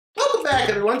back,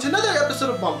 everyone, to another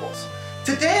episode of Mumbles.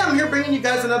 Today I'm here bringing you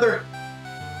guys another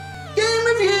game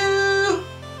review!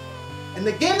 And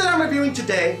the game that I'm reviewing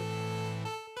today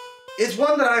is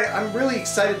one that I'm really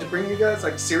excited to bring you guys,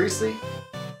 like seriously.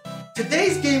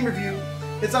 Today's game review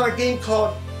is on a game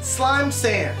called Slime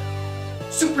Sand,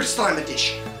 Superslime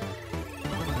Edition.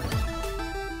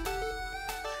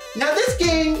 Now this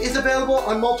game is available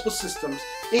on multiple systems,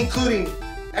 including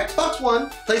Xbox One,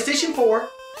 PlayStation 4,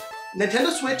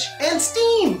 Nintendo Switch, and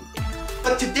Steam.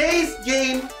 But today's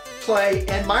gameplay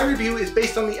and my review is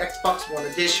based on the Xbox One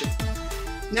edition.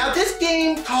 Now this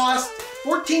game cost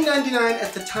 $14.99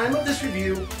 at the time of this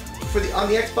review on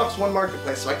the Xbox One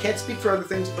Marketplace, so I can't speak for other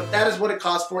things, but that is what it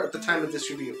cost for at the time of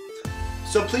this review.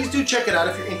 So please do check it out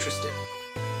if you're interested.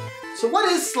 So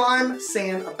what is Slime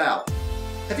Sand about?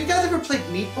 Have you guys ever played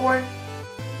Meat Boy?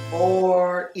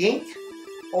 Or Ink?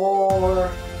 Or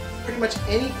pretty much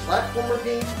any platformer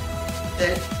game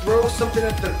that throws something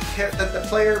at the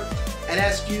player and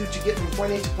asks you to get from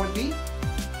point A to point B?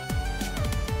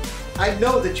 I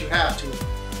know that you have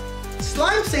to.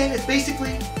 Slime Sand is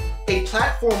basically a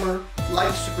platformer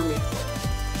like Super Meat Boy.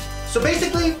 So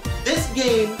basically, this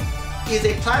game is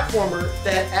a platformer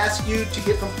that asks you to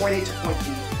get from point A to point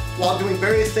B while doing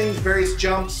various things, various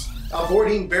jumps,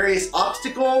 avoiding various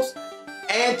obstacles,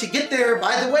 and to get there,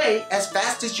 by the way, as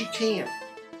fast as you can.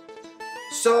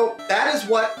 So that is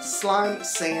what Slime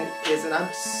Sand is, and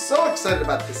I'm so excited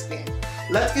about this game.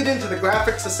 Let's get into the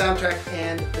graphics, the soundtrack,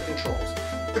 and the controls.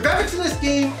 The graphics in this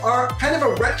game are kind of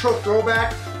a retro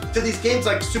throwback to these games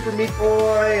like Super Meat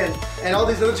Boy and all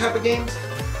these other type of games.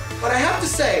 But I have to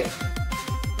say,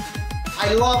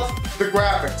 I love the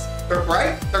graphics. They're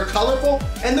bright, they're colorful,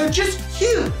 and they're just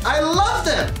cute. I love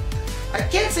them. I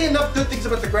can't say enough good things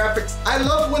about the graphics. I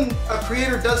love when a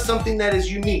creator does something that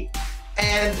is unique.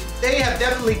 And they have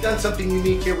definitely done something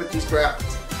unique here with these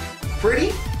graphics. Pretty,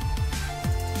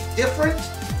 different,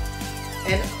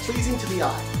 and pleasing to the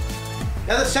eye.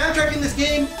 Now the soundtrack in this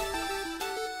game,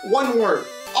 one word,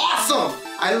 awesome!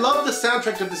 I love the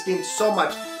soundtrack of this game so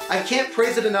much. I can't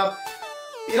praise it enough.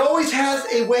 It always has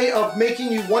a way of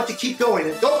making you want to keep going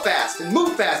and go fast and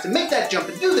move fast and make that jump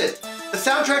and do this. The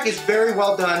soundtrack is very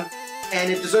well done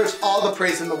and it deserves all the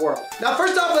praise in the world. Now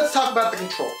first off, let's talk about the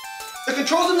controls. The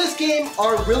controls in this game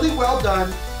are really well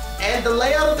done, and the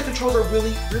layout of the controls are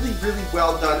really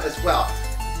well done as well.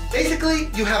 Basically,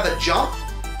 you have a jump,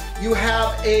 you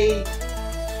have a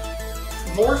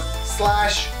morph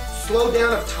slash slow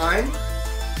down of time,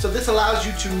 so this allows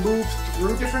you to move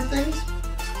through different things.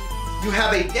 You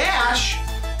have a dash,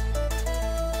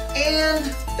 and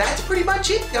that's pretty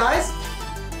much it, guys.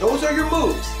 Those are your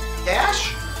moves.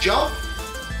 Dash, jump,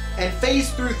 and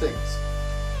phase through things.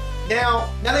 Now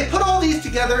they put all these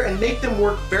together and make them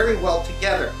work very well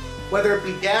together. Whether it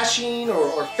be dashing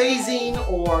or phasing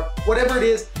or whatever it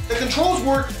is, the controls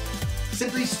work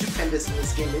simply stupendous in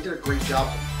this game. They did a great job.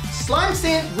 Slime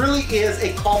Sand really is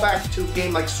a callback to a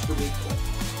game like Super Meat Boy,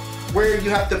 where you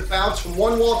have to bounce from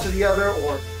one wall to the other,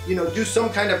 or do some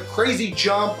kind of crazy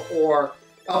jump or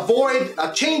avoid a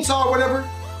chainsaw or whatever.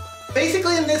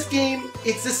 Basically in this game,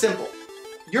 it's this simple.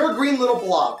 You're a green little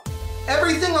blob.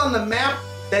 Everything on the map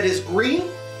that is green,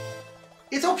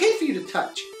 it's okay for you to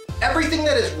touch. Everything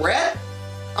that is red,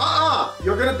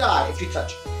 you're gonna die if you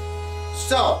touch it.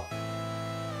 So,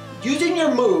 using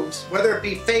your moves, whether it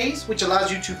be phase, which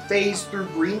allows you to phase through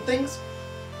green things,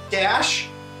 dash,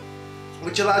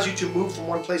 which allows you to move from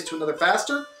one place to another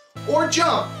faster, or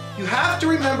jump, you have to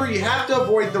remember you have to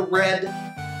avoid the red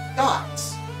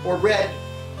dots, or red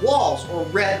walls, or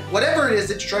red, whatever it is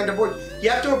that you're trying to avoid. You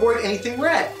have to avoid anything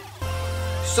red.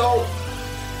 So,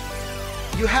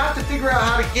 you have to figure out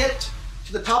how to get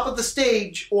to the top of the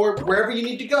stage or wherever you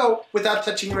need to go without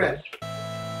touching red.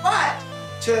 But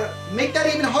to make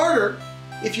that even harder,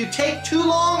 if you take too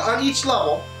long on each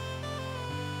level,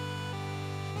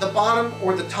 the bottom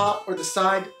or the top or the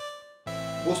side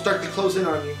will start to close in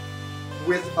on you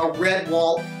with a red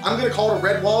wall. I'm going to call it a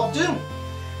red wall of doom.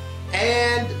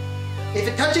 And if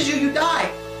it touches you, you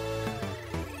die.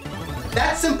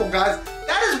 That's simple, guys.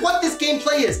 That is what this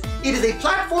gameplay is. It is a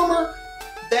platformer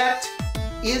that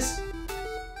is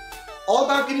all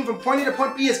about getting from point A to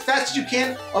point B as fast as you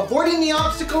can, avoiding the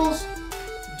obstacles,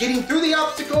 getting through the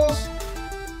obstacles,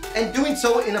 and doing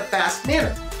so in a fast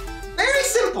manner. Very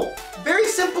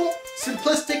simple,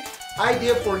 simplistic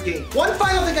idea for a game. One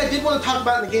final thing I did want to talk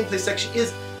about in the gameplay section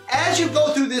is, as you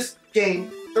go through this game,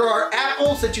 there are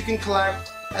apples that you can collect,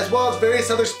 as well as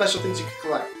various other special things you can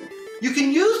collect. You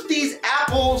can use these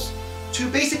apples to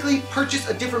basically purchase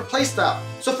a different playstyle.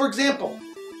 So for example,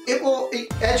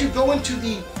 as you go into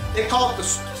they call it the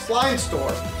slime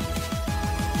store,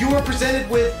 you are presented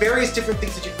with various different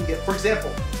things that you can get. For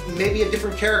example, maybe a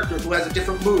different character who has a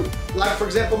different move. Like, for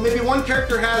example, maybe one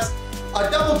character has a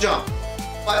double jump,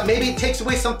 but maybe it takes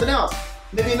away something else.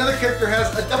 Maybe another character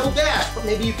has a double dash, but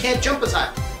maybe you can't jump as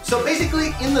high. So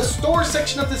basically, in the store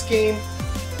section of this game,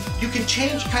 you can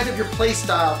change kind of your play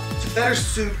style to better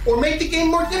suit or make the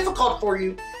game more difficult for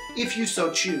you if you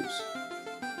so choose.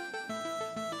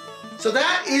 So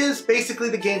that is basically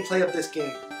the gameplay of this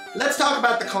game. Let's talk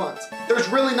about the cons. There's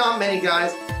really not many,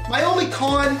 guys. My only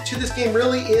con to this game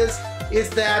really is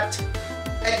that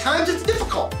at times it's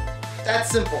difficult. That's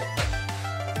simple.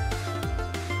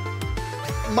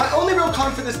 My only real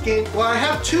con for this game, well, I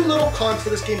have two little cons for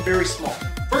this game, very small.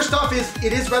 First off is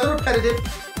it is rather repetitive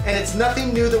and it's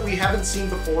nothing new that we haven't seen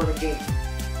before in a game.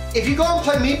 If you go and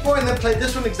play Meat Boy and then play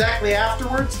this one exactly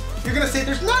afterwards, you're gonna say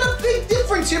there's not a big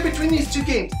difference here between these two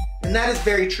games. And that is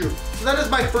very true. So that is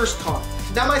my first con.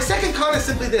 Now my second con is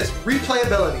simply this,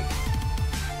 replayability.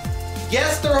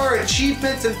 Yes, there are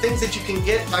achievements and things that you can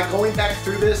get by going back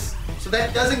through this, so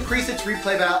that does increase its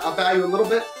replay value a little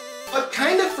bit. But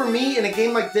kind of for me in a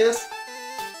game like this,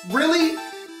 really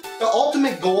the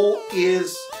ultimate goal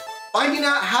is finding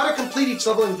out how to complete each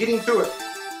level and getting through it.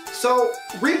 So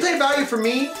replay value for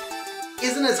me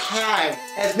isn't as high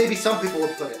as maybe some people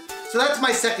would put it. So that's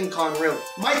my second con, really.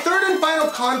 My third and final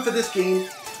con for this game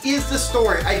is the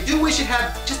story. I do wish it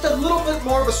had just a little bit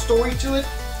more of a story to it.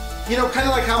 You know, kind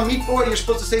of like how Meat Boy, you're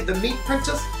supposed to save the meat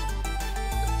princess.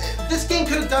 This game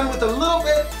could have done with a little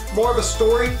bit more of a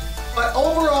story, but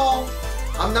overall,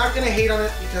 I'm not gonna hate on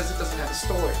it because it doesn't have a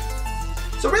story.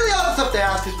 So really all that's left to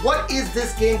ask is, what is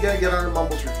this game gonna get on a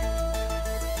Mumbles review?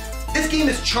 This game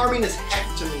is charming as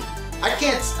heck to me. I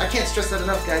can't stress that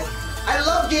enough, guys. I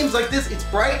love games like this. It's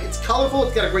bright, it's colorful,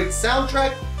 it's got a great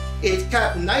soundtrack, it's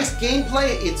got nice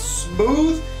gameplay, it's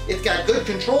smooth, it's got good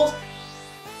controls.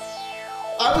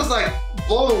 I was like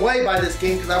blown away by this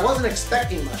game because I wasn't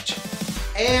expecting much.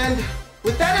 And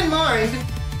with that in mind,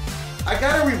 I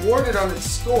got it rewarded on its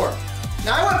score.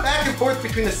 Now I went back and forth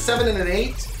between a 7 and an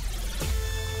 8,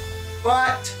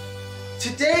 but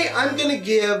today I'm gonna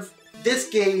give this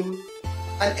game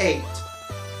an 8.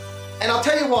 And I'll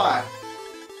tell you why.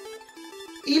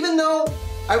 Even though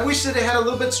I wish that it had a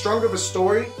little bit stronger of a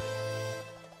story,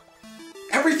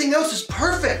 everything else is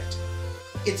perfect.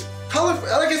 It's colorful.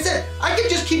 Like I said, I could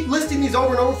just keep listing these over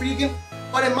and over for you again,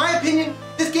 but in my opinion,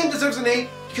 this game deserves an 8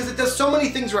 because it does so many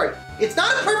things right. It's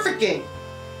not a perfect game.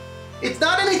 It's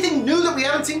not anything new that we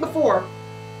haven't seen before,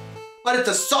 but it's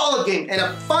a solid game and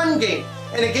a fun game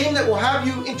and a game that will have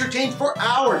you entertained for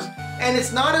hours. And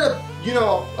it's not a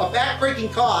back-breaking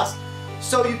cost,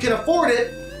 so you can afford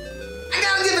it. I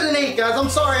gotta give it an 8, guys. I'm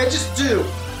sorry, I just do.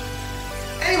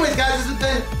 Anyways, guys, this has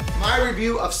been my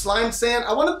review of Slime Sand.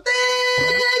 I want to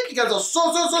thank you guys all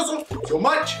so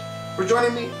much for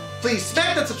joining me. Please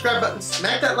smack that subscribe button,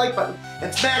 smack that like button,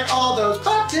 and smack all those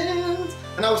buttons.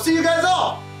 And I will see you guys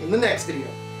all in the next video.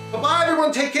 Bye-bye,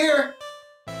 everyone. Take care.